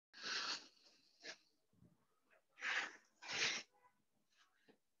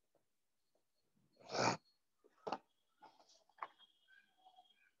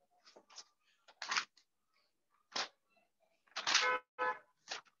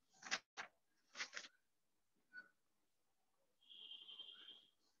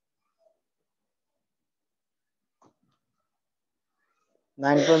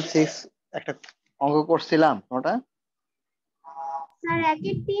9.6 একটা অঙ্ক করছিলাম ওটা। স্যার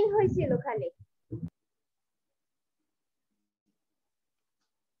 1/3 হয়েছিল খালি।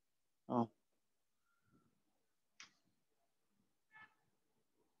 ও,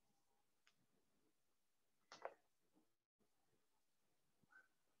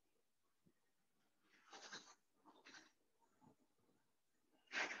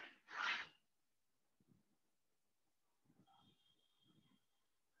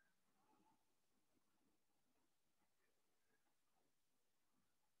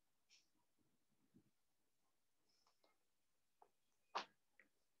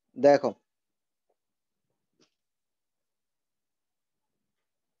 দেখো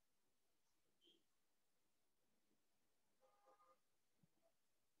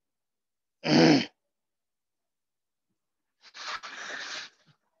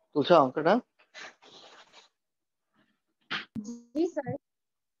তুলছো অঙ্কটা? জি স্যার।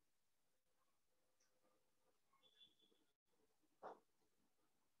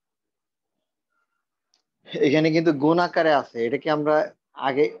 এখানে কিন্তু গুণ আকারে আছে, এটা কি আমরা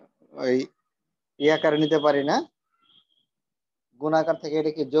আগে ওই আকারে নিতে পারি না? গুণ আকার থেকে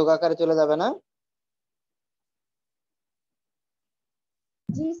এটা কি যোগ আকারে চলে যাবে না?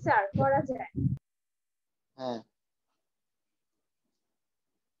 জি স্যার, করা যায়। হ্যাঁ,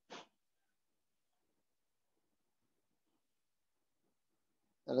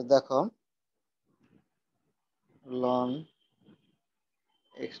 তাহলে দেখো loan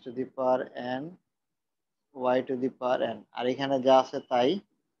x to the power N Y to the power N, আর এখানে যা আছে তাই।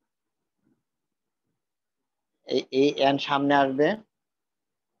 এই এন সামনে আসবে,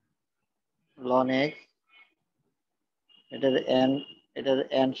 লন এক্স, এটার এন, এটার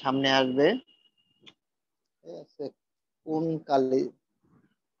এন সামনে আসবে। ঠিক আছে? কোন কালি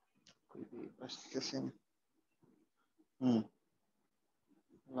আসতেছে না। হুম,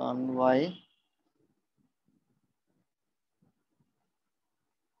 লন ওয়াই,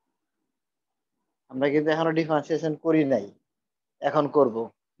 আমরা কিন্তু এখনো ডিফারেন্সিয়েশন করি নাই, এখন করব।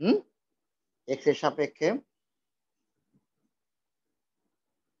 হুম, এক্স এর সাপেক্ষে।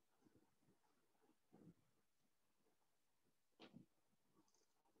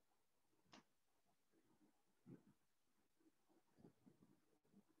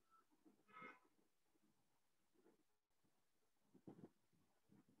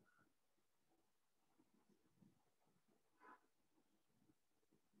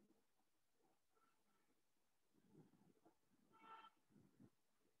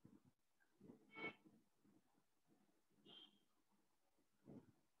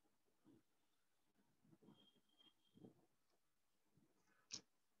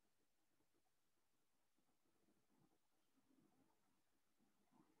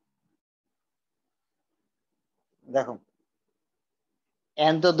 দেখো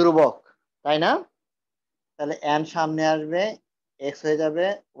এন তো ধ্রুবক, তাই না? তাহলে এন সামনে আসবে, এক্স হয়ে যাবে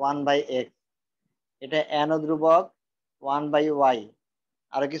 1/x। এটা এন ও ধ্রুবক, 1/y।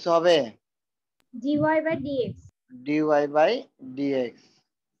 আর কিছু হবে? dy/dx। dy/dx।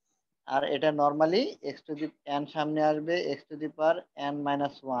 আর এটা normally x to the N সামনে আসবে, x to the power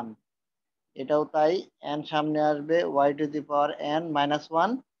n-1। এটাও তাই, এন সামনে আসবে, Y to the power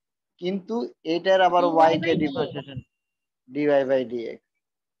n-1। কিন্তু এটার আবার ওয়াই কে dy/dx। Differentiation, dy/dx।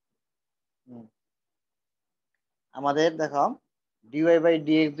 আমাদের দেখো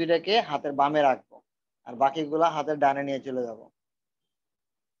dy/dx দুইটাকে হাতের বামে রাখবো, আর বাকিগুলা হাতের ডানে নিয়ে চলে যাব।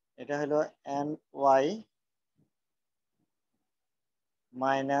 এটা হলো ny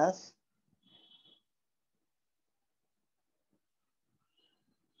মাইনাস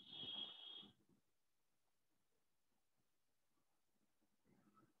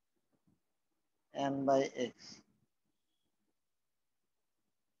n/x।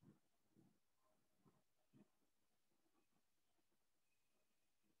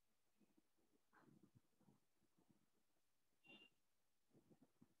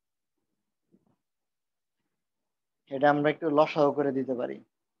 এটা আমরা একটু লসাগু করে দিতে পারি,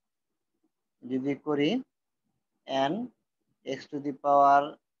 যদি করি n x to the power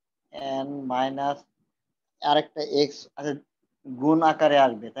n- আরেকটা এক্স, আচ্ছা, গুণ আকারে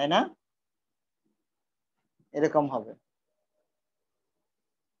আসবে, তাই না? এরকম হবে।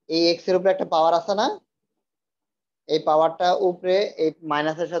 এই এক্স এর উপরে একটা পাওয়ার আছে না, এই পাওয়ারটা উপরে এই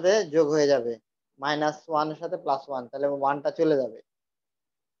মাইনাসের সাথে যোগ হয়ে যাবে, -1 এর সাথে +1, তাহলে ওয়ানটা চলে যাবে,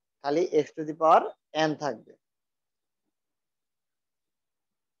 খালি x to the power N থাকবে।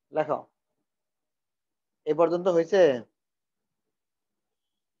 লেখো, এই পর্যন্ত হয়েছে?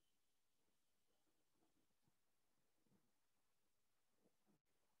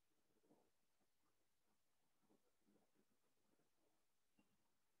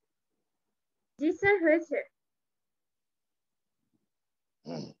 জি স্যার হয়েছে।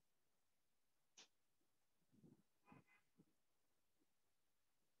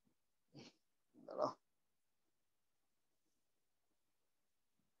 দাঁড়াও।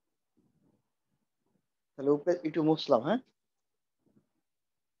 তাহলে উপরে একটু মুছলাম, হ্যাঁ।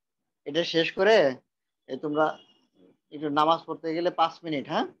 এটা শেষ করে তোমরা একটু নামাজ পড়তে গেলে 5 মিনিট,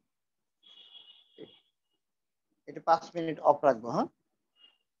 হ্যাঁ। এটা 5 মিনিট অফ রাখবো, হ্যাঁ।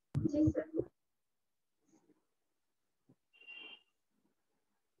 জি স্যার।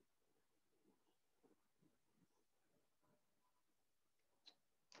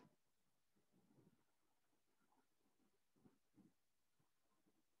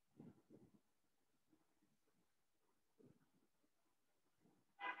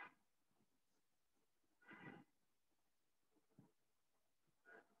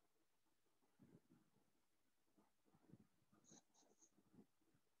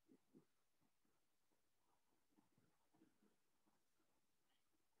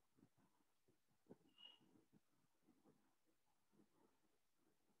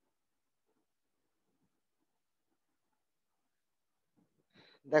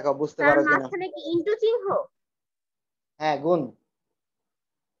 দেখো বুঝতে স্যার পারো কিনা। মাঝখানে কি ইন্টু চিহ্ন? হ্যাঁ, গুণ।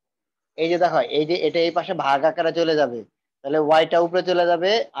 এই যে দেখো, এই যে এটা এই পাশে ভাগ আকারে চলে যাবে, তাহলে ওয়াইটা উপরে চলে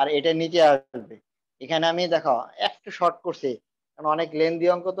যাবে আর এটা নিচে আসবে। এখানে আমি দেখো একটু শর্ট করছি, কারণ অনেক লেন্দি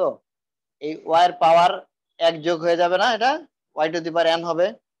অঙ্ক তো। এই ওয়াই এর পাওয়ার 1 যোগ হয়ে যাবে না, এটা Y to the power N হবে।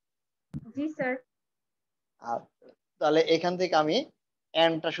 জি স্যার। আর তাহলে এখান থেকে আমি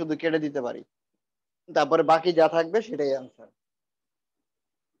এনটা শুধু কেটে দিতে পারি, তারপরে বাকি যা থাকবে সেটাই অ্যান্সার।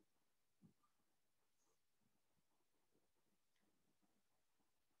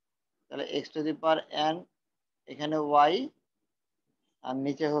 তাহলে x to the power N, এখানে ওয়াই, আর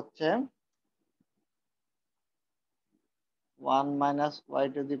নিচে হচ্ছে 1 -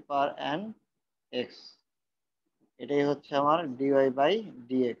 y² n এক্স। এটাই হচ্ছে আমার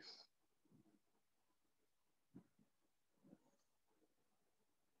dy/dx।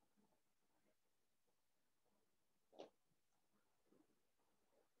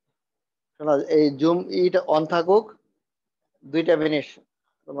 শোনো, এই জুম ইটা অন থাকুক 2টা মিনিট,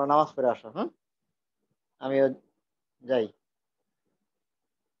 তোমরা নামাজ পড়ে আসো, হ্যাঁ। আমিও যাই।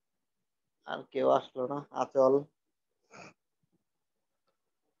 আর কেউ আসলো না, আচল।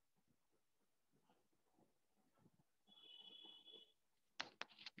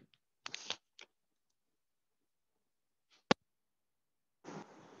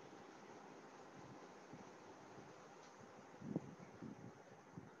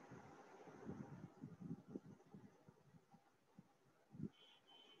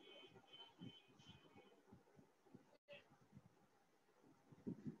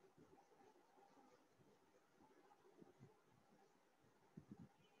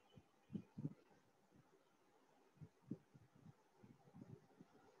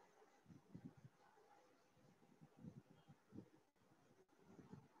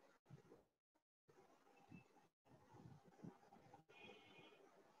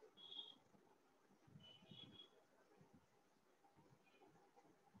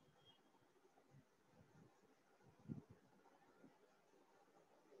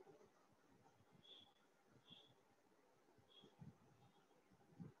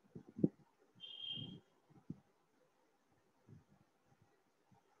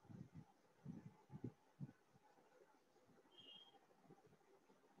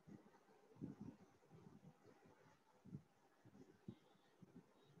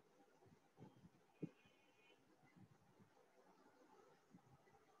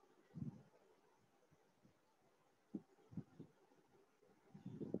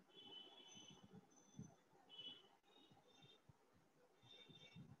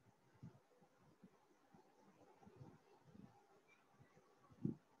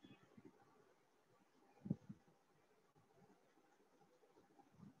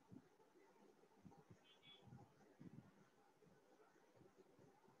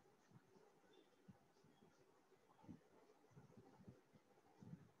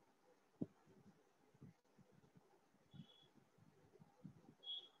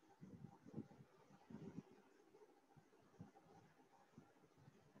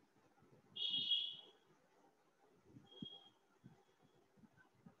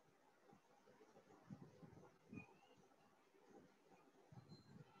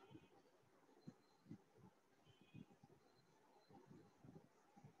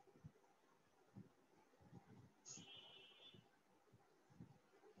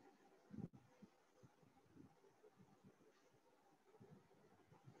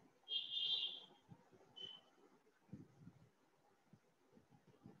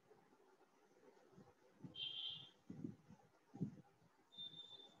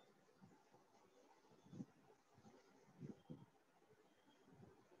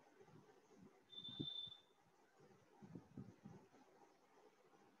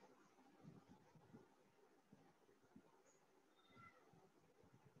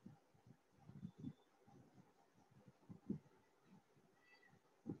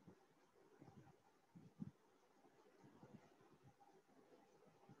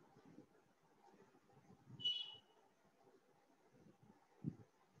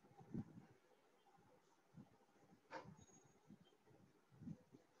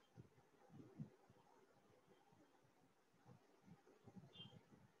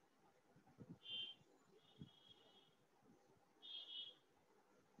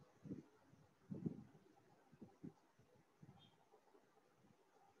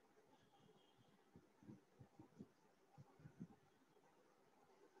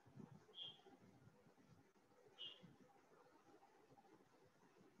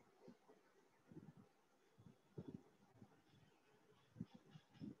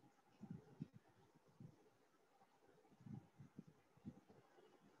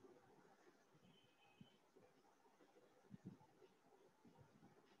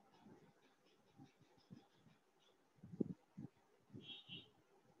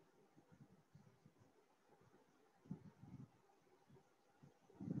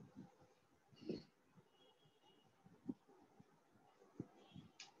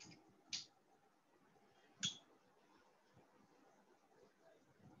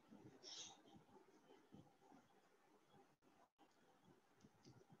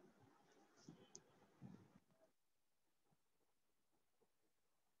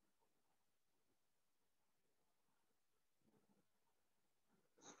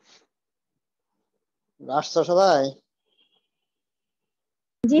 আসছো সবাই?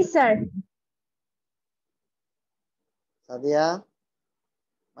 জি স্যার। সাদিয়া,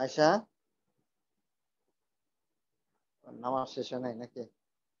 মাইশা, নামাজ শেষ হয় নাই নাকি?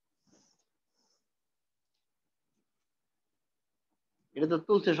 এটা তো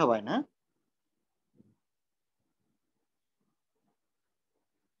তুলছে সবাই না?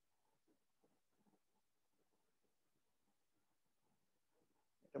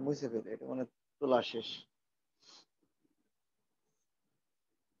 এটা মুছে ফেলে, এটা মানে তোলা শেষ।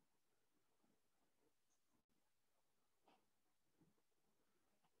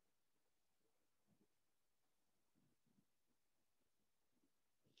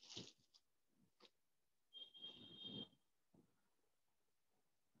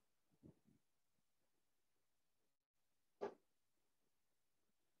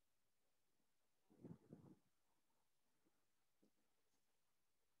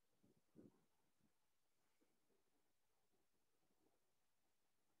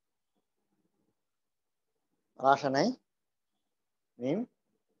 আর আসা নাই মিম?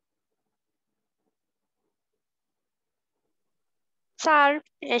 স্যার,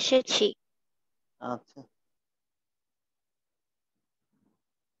 এসেছি। আচ্ছা।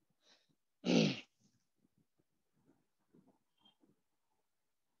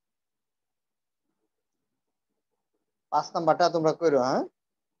 5 নাম্বারটা তোমরা কইরো, হ্যাঁ?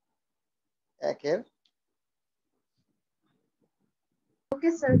 একের। Okay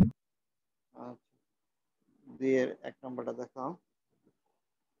sir. আচ্ছা, 2 এর 1 নাম্বারটা দেখাও।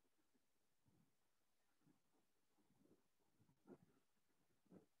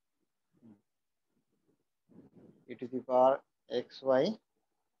 e to the power xy,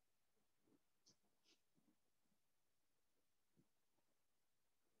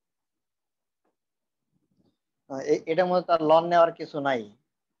 এটা মধ্যে তার লন নেওয়ার কিছু নাই,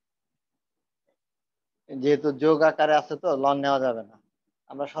 যেহেতু যোগ আকারে আছে তো লন নেওয়া যাবে না।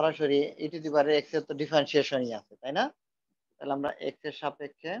 আমরা সরাসরি ই টু দি পাওয়ার এক্স এর তো ডিফারেন্সিয়েশনই আছে, তাই না? তাহলে আমরা এক্স এর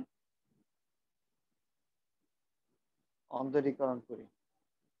সাপেক্ষে অন্তরীকরণ করি।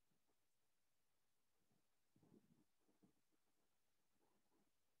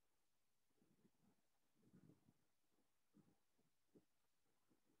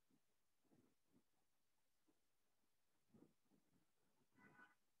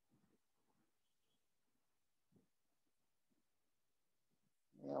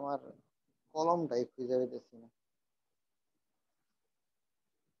 আমার কলমটাই খুঁজে পেতেছি না,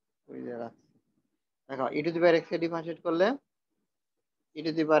 খুঁজে রাখছি। দেখো ই to the power x K differentiate করলে ই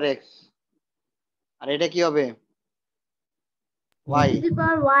টু দি পাওয়ার এক্স, আর এটা কি হবে? E Y. To the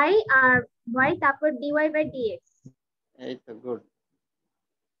power y R Y তারপর ডিওয়াই বাই ডিএক্স। এই তো গুড।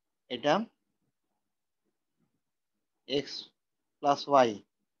 এটা এক্স প্লাস ওয়াই,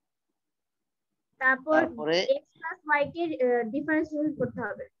 তারপর তারপরে এক্স প্লাস ওয়াই কে ডিফারেন্সিয়েট করতে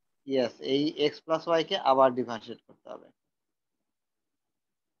হবে। ইয়েস, এই এক্স প্লাস ওয়াই কে আবার ডিফারেন্সিয়েট করতে হবে।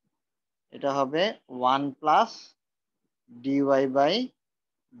 এটা হবে 1 প্লাস ডিওয়াই বাই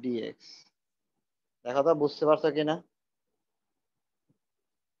ডিএক্স। দেখো তো বুঝতে পারছো কিনা?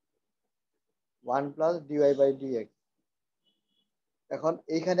 1 প্লাস ডিওয়াই বাই ডিএক্স। এখন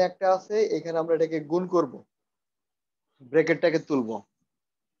এইখানে একটা আছে, এখানে আমরা এটাকে গুণ করব, ব্র্যাকেটটাকে তুলবো।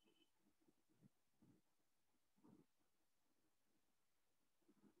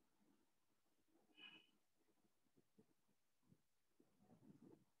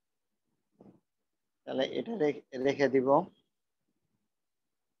 তাহলে এটা রেখে দিব।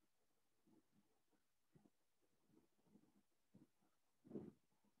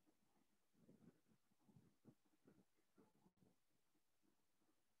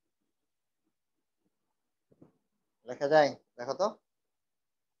 লেখা যায়? দেখো তো।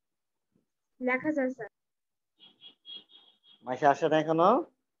 লেখা যায় স্যার। মাসে আসে না এখনো?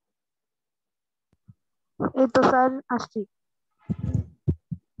 এই তো স্যার, আসছি। হুম,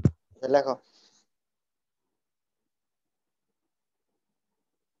 লেখো।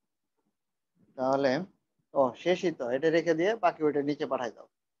 তাহলে ও শেষই তো, এটা রেখে দিয়ে বাকি ওইটা নিচে পাঠাই দাও।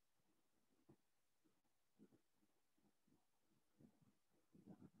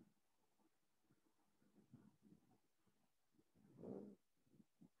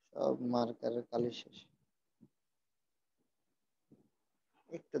 সব মার্কারের কালি শেষ।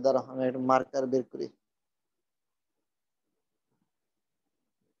 একটু দাঁড়াও, আমি একটু মার্কার বের করি।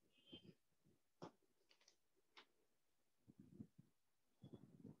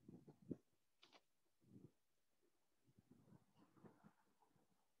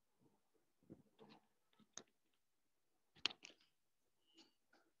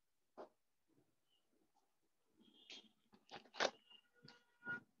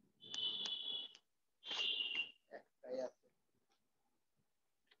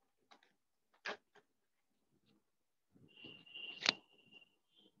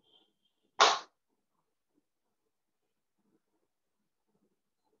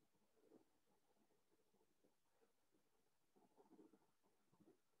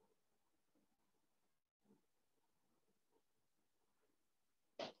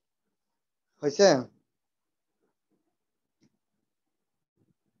 হয়েছে?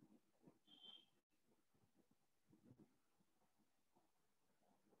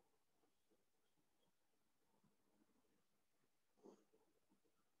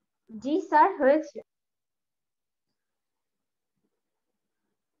 জি স্যার, হয়েছে।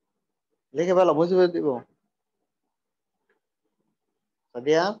 লিখে ফেলো, মুছে ফেলে দিব।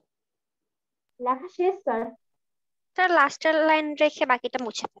 সাদিয়া, লেখা শেষ স্যার। স্যার লাস্টের লাইন রেখে বাকিটা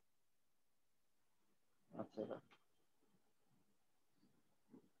মুছে ফেল। আচ্ছা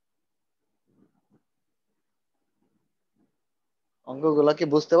অঙ্কগুলা কি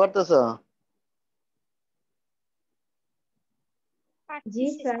বুঝতে পারতেছো? জি পারতেছি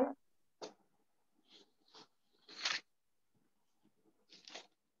স্যার। স্যার।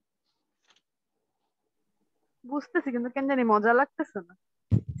 বুঝতেছি কিন্তু কেন জানি মজা লাগতেছে না,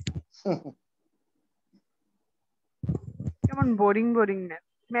 কেমন বোরিং বোরিং না।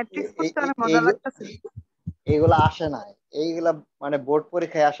 ম্যাট্রিক্স করতে অনেক মজা লাগতেছে। এইগুলা আসে না, এইগুলা মানে বোর্ড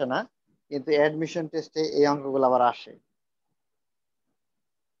পরীক্ষায় আসে না, কিন্তু অ্যাডমিশন টেস্টে এই অঙ্কগুলো আবার আসে।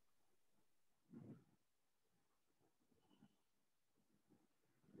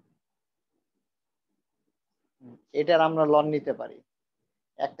 এটার আমরা লন নিতে পারি,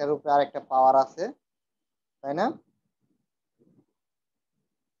 একটার উপরে আর একটা পাওয়ার আছে, তাই না?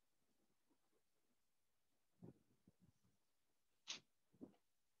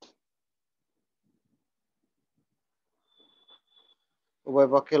 উভয়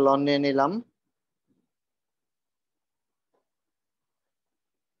পক্ষে লন নিয়ে নিলাম।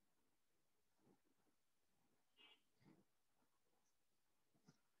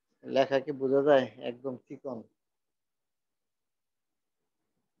 লেখা কি বোঝা যায়? একদম চিকন।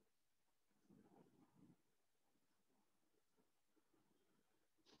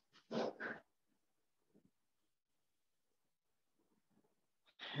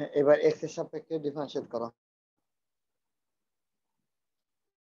 এবার এক্স এর সাপেক্ষে ডিফারেন্সিয়েট করো।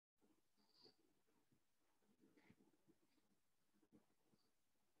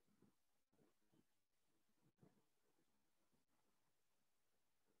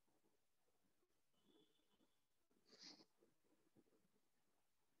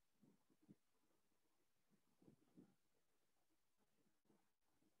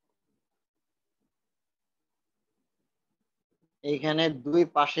 এইখানে দুই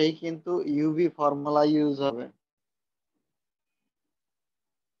পাশেই কিন্তু ইউভি ফর্মুলা ইউজ হবে,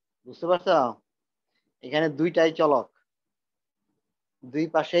 বুঝতে পারছো? এখানে দুইটাই চলক, দুই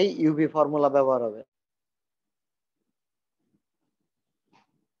পাশেই ইউভি ফর্মুলা ব্যবহার হবে।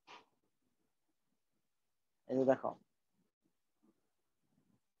 এই যে দেখো,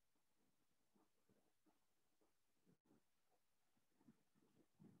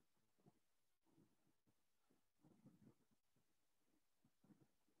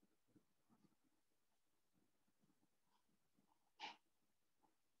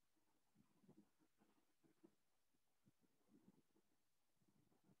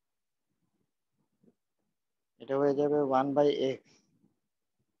 এটা হয়ে যাবে 1/x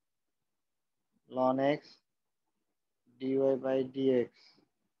ln x dy/dx,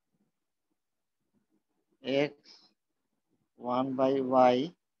 x 1/y,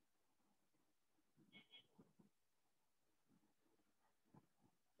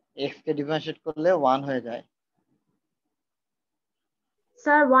 x কে ডিফারেন্সিয়েট করলে 1 হয়ে যায়।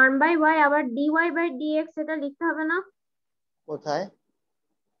 স্যার 1/y আবার dy/dx এটা লিখতে হবে না? কোথায়?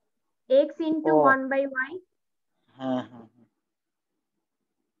 x ইন্টু ও 1/y। হ্যাঁ হ্যাঁ হ্যাঁ।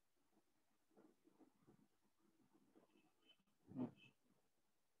 হুম,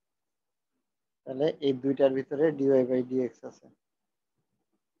 তাহলে এই দুইটার ভিতরে dy/dx আছে।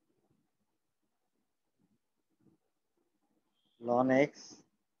 ln x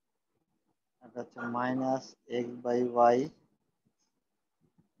আর হচ্ছে মাইনাস x/y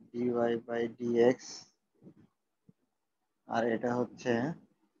dy/dx, আর এটা হচ্ছে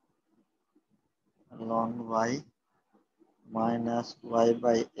ln y মাইনাস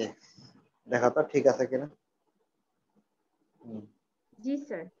y/x। দেখো তো ঠিক আছে কিনা। হুম। জি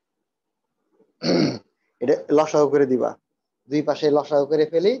স্যার। এটা লসাগু করে দিবা, দুই পাশে লসাগু করে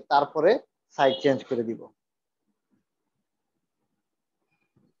ফেলি, তারপরে সাইড চেঞ্জ করে দিব।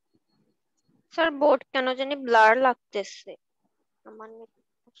 স্যার বোর্ড কেন জানি ব্লার লাগতেছে, আমার নেট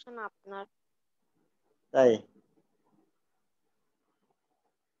না আপনার? তাই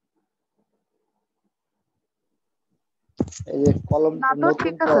এই যে না কলমটা তো নতুন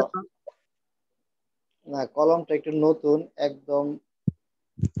ঠিক তো, আছে তো। না কলমটা একটু নতুন, একদম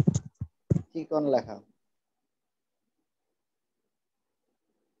চিকন লেখা।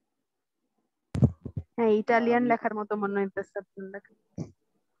 হ্যাঁ, ইটালিয়ান আমি লেখার মতো মনে হইতেছে আপনার লেখা।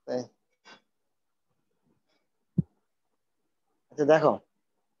 তাই দেখো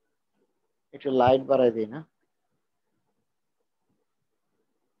একটু লাইট বাড়াই দিই না।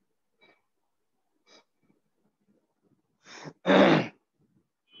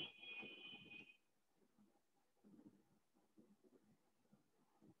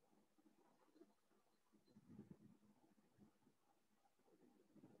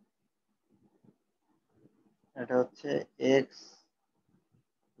 এটা হচ্ছে এক্স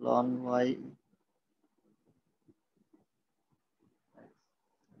লন ওয়াই।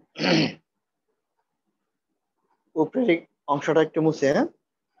 উপরের অংশটা একটু মুছে, হ্যাঁ?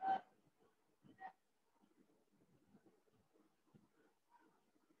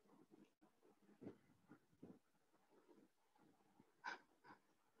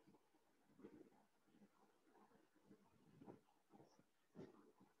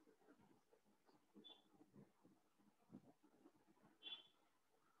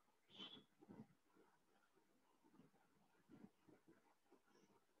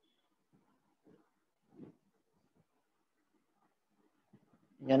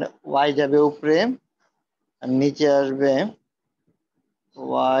 এখানে ওয়াই যাবে উপরে আর নিচে আসবে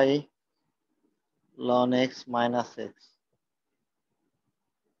Y loan x minus x.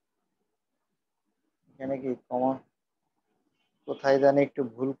 এখানে কি কমা কোথায় জানি একটু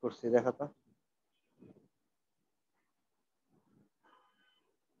ভুল করছি, দেখো তো।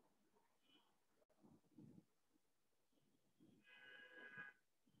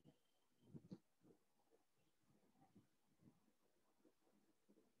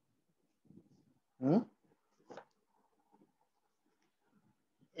 হুম,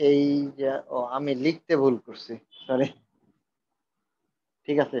 এই যে আমি লিখতে ভুল করছি, সরি।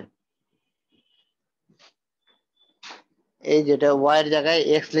 ঠিক আছে, এই যেটা ওয়াই এর জায়গায়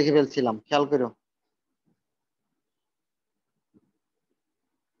এক্স লিখে ফেলছিলাম, খেয়াল করো।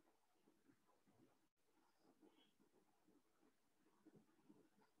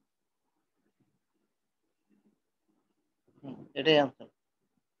 এটাই আনসার।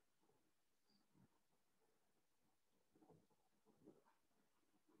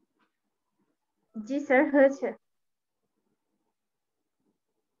 জি স্যার, হয়েছে।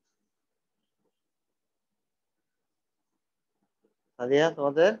 সাদিয়া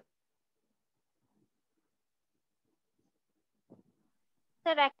তোমাদের?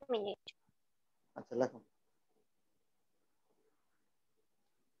 Sir 1 minute. আচ্ছা লেখো।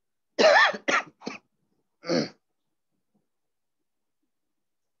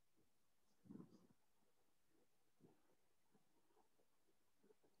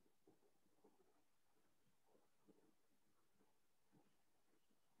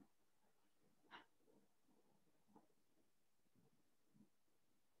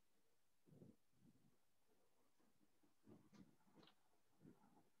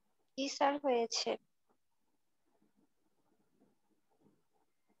 জি স্যার, হয়েছে।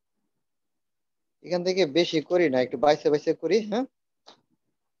 এখান থেকে বেশি করি না, একটু বাইসে বাইসে করি, হ্যাঁ?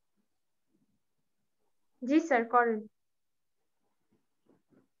 জি স্যার, করেন।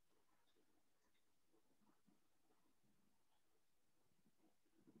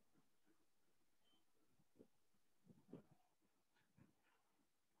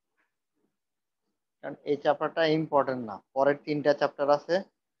 কারণ এই চ্যাপ্টারটা ইম্পর্টেন্ট না, পরের 3টা চ্যাপ্টার আছে,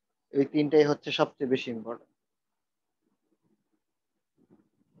 ওই 3টাই হচ্ছে সবচেয়ে বেশি ইম্পর্টেন্ট।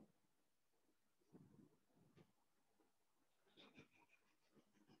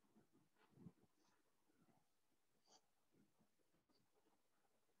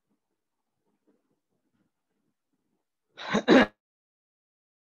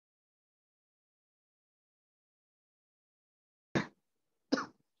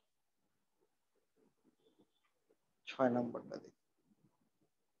 6 নম্বরটা দিই।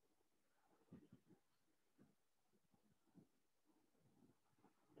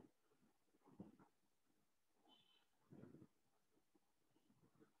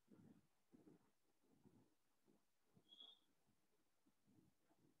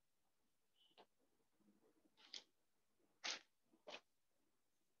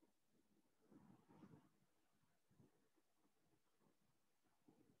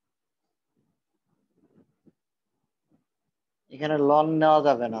 এখানে লন নেওয়া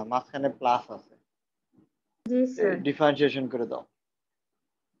যাবে না, মাঝখানে প্লাস আছে। জি স্যার। ডিফারেন্সিয়েশন করে দাও।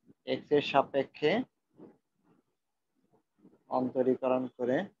 এক্স এর সাপেক্ষে অন্তরীকরণ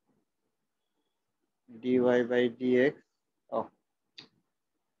করে dy by dx of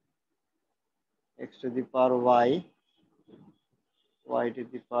x to the power y, Y to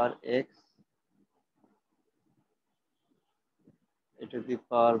the power x, A to the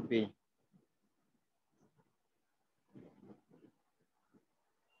power B.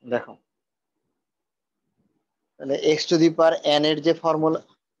 দেখো তাহলে x to the power N এর যে formula,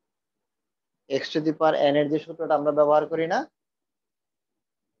 x to the power N এর যে সূত্রটা আমরা ব্যবহার করি না,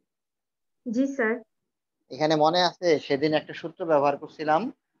 জি স্যার। এখানে মনে আছে সেদিন একটা সূত্র ব্যবহার করছিলাম,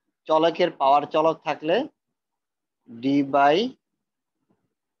 চলকের পাওয়ার চলক থাকলে D by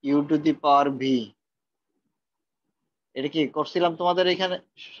you to the power V. এটা কি করছিলাম তোমাদের এখানে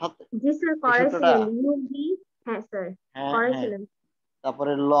সাথে জি স্যার, এই সূত্রটা? করাইছিলেন ইউভি। হ্যাঁ স্যার, হ্যাঁ হ্যাঁ। করাইছিলেন।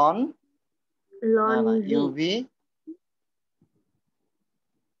 তারপরে লন, না লন না ভি। ইউভি,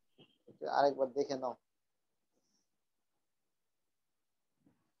 আরেকবার দেখে নাও,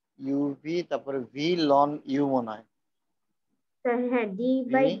 ইউভি তারপরে ভি লন ইউ মনে হয়। স্যার হ্যাঁ, D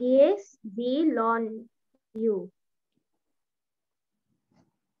V, by dx V loan you.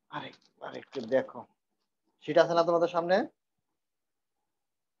 আরেকটু দেখো, সেটা আছে না তোমাদের সামনে?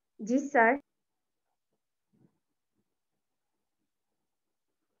 জি sir.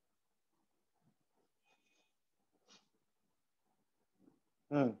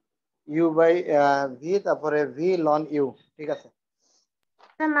 Hmm, you by V তারপরে ভি লন ইউ, ঠিক আছে।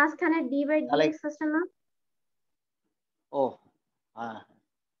 স্যার মাঝখানে ডি বাই তাহলে ডিএক্স আছে না? ও হ্যাঁ,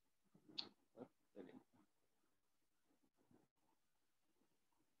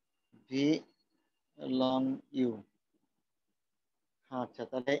 ভি লন ইউ। আচ্ছা,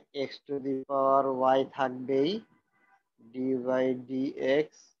 তাহলে x to the power y থাকবেই, D by D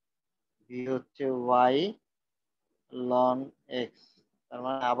x, V হচ্ছে ওয়াই লন এক্স, তার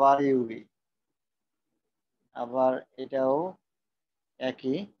মানে আবার ইউভি, আবার এটাও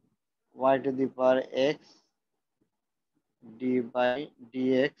একই, Y to the power x D by D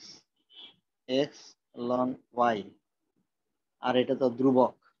x, x loan Y. আর এটা তো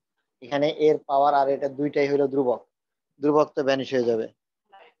ধ্রুবক, এখানে এর পাওয়ার আর এটা দুইটাই হলো ধ্রুবক, ধ্রুবক তো ভ্যানিশ হয়ে যাবে।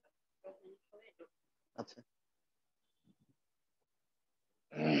 আচ্ছা,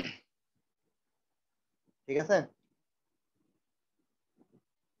 ঠিক আছে।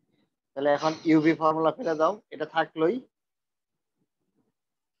 তাহলে এখন ইউভি ফর্মুলা ফেলে দাও, এটা থাকলোই,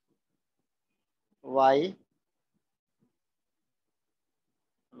 Y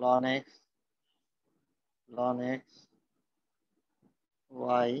loan x, loan x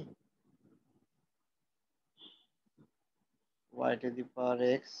Y, Y to the power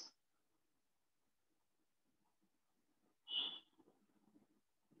x,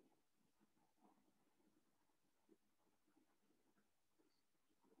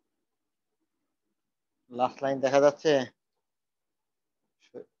 last line দেখা যাচ্ছে?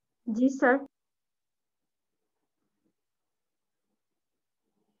 জি স্যার।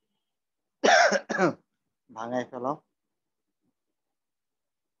 ভাঙায় ফেলো,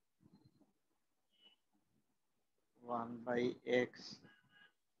 one by x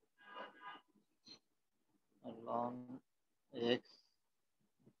loan x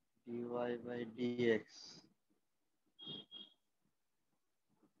dy by dx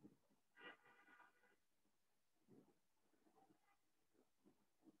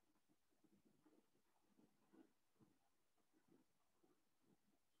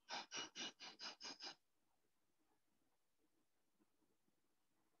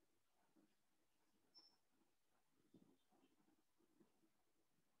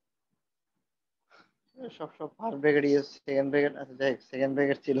সব first bracket use, second bracket, আচ্ছা দেখ সেকেন্ড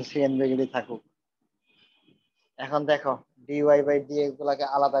ব্র্যাকেট ছিল, সেকেন্ড ব্র্যাকেটই থাকুক। এখন দেখো ডিওয়াই বাই ডিএক্স গুলাকে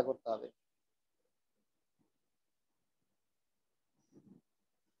আলাদা করতে হবে।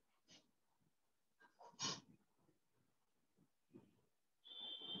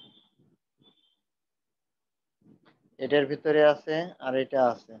 এটার ভিতরে আছে আর এটা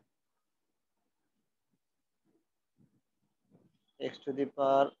আছে, x to the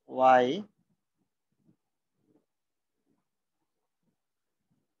power y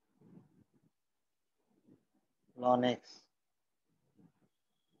loan x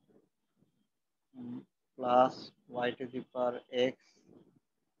plus Y to the power x,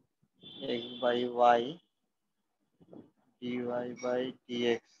 x by Y dy by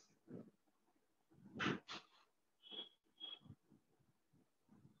dx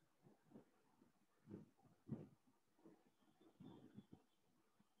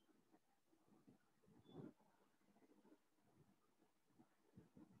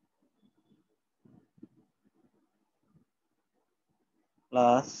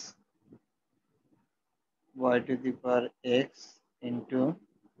plus Y to the power x into,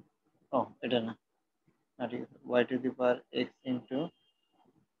 ও এটা না, না ঠিক আছে, Y to the power x into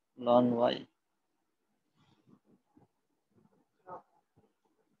loan Y.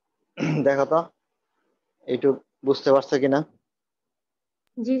 দেখো তো এইটুক বুঝতে পারছো কিনা?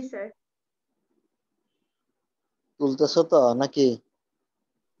 জি স্যার। তুলতেছো তো নাকি?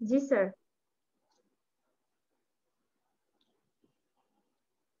 জি স্যার।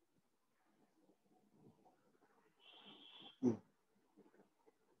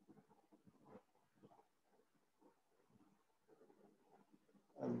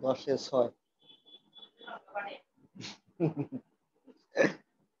 10 এ 6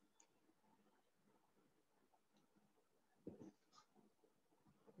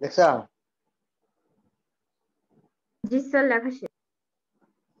 দেখছা? জি স্যার, লেখা শেষ।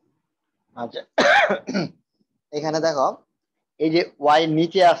 আচ্ছা, এখানে দেখো এই যে ওয়াই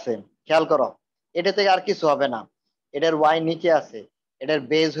নিচে আছে, খেয়াল করো, এটা থেকে আর কিছু হবে না, এটার ওয়াই নিচে আছে, এটার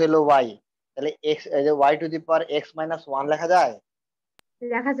বেস হলো ওয়াই, তাহলে এক্স, এই যে Y to the power x minus one লেখা যায়।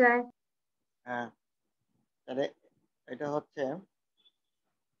 লেখা যায়। হ্যাঁ, তাহলে এটা হচ্ছে,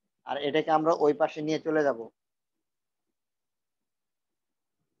 আর এটাকে আমরা ওই পাশে নিয়ে চলে যাব,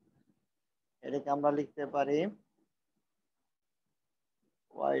 এটাকে আমরা লিখতে পারি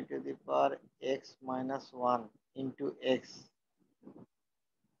Y to the power x minus one into x,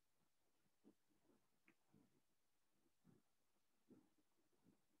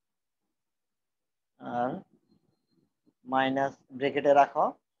 R minus ব্রেকেটে রাখো,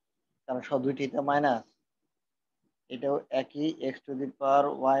 কারণ সব দুইটিতে মাইনাস, এটাও একই, x to the power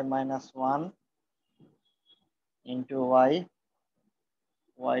y minus one into Y,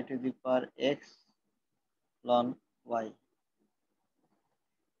 Y to the power x loan Y.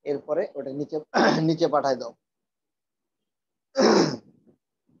 এরপরে ওটা নিচে নিচে পাঠায় দাও।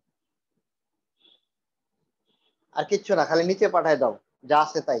 আর কিচ্ছু না, খালি নিচে পাঠায় দাও, যা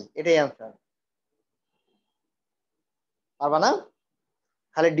আছে তাই, এটাই অ্যান্সার। পারবা না?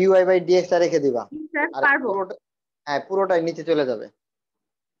 খালি ডিওয়াই বাই ডিএক্স টা রেখে দিবা, জি স্যার, আর পারবো। পুরোটা, হ্যাঁ পুরোটাই নিচে চলে যাবে।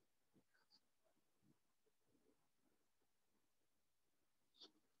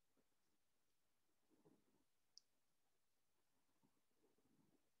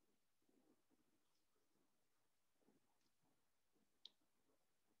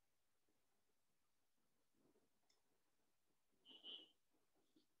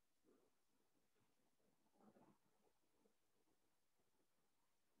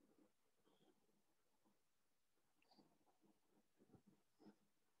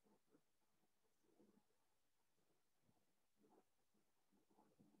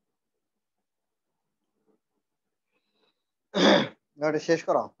 ওটা শেষ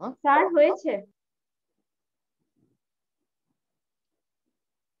করো, হ্যাঁ। স্যার, হয়েছে।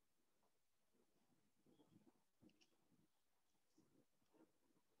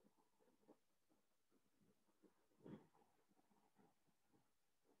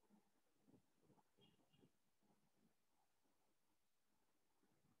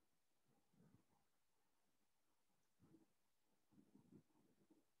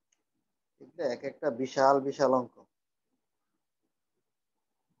 এগুলো এক একটা বিশাল বিশাল অঙ্ক।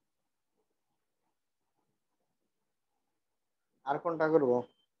 আর কোনটা করবো?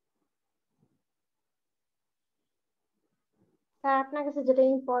 স্যার, আপনার কাছে যেটা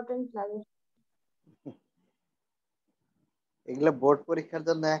ইম্পর্টেন্ট লাগে। এগুলো বোর্ড পরীক্ষার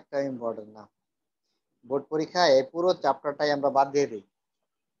জন্য একটা ইম্পর্টেন্ট না, বোর্ড পরীক্ষায় এই পুরো চ্যাপ্টারটাই আমরা বাদ দিয়ে দিই,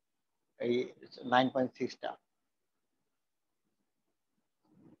 এই 9.6টা,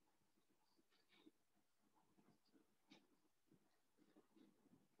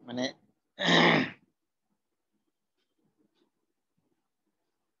 মানে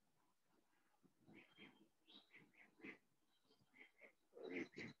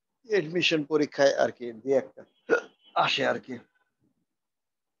এডমিশন পরীক্ষায় আর কি দুই একটা আসে আর কি।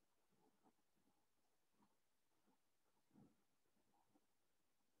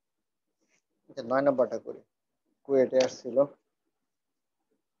 9 নম্বরটা করি, কুয়েটে আসছিল।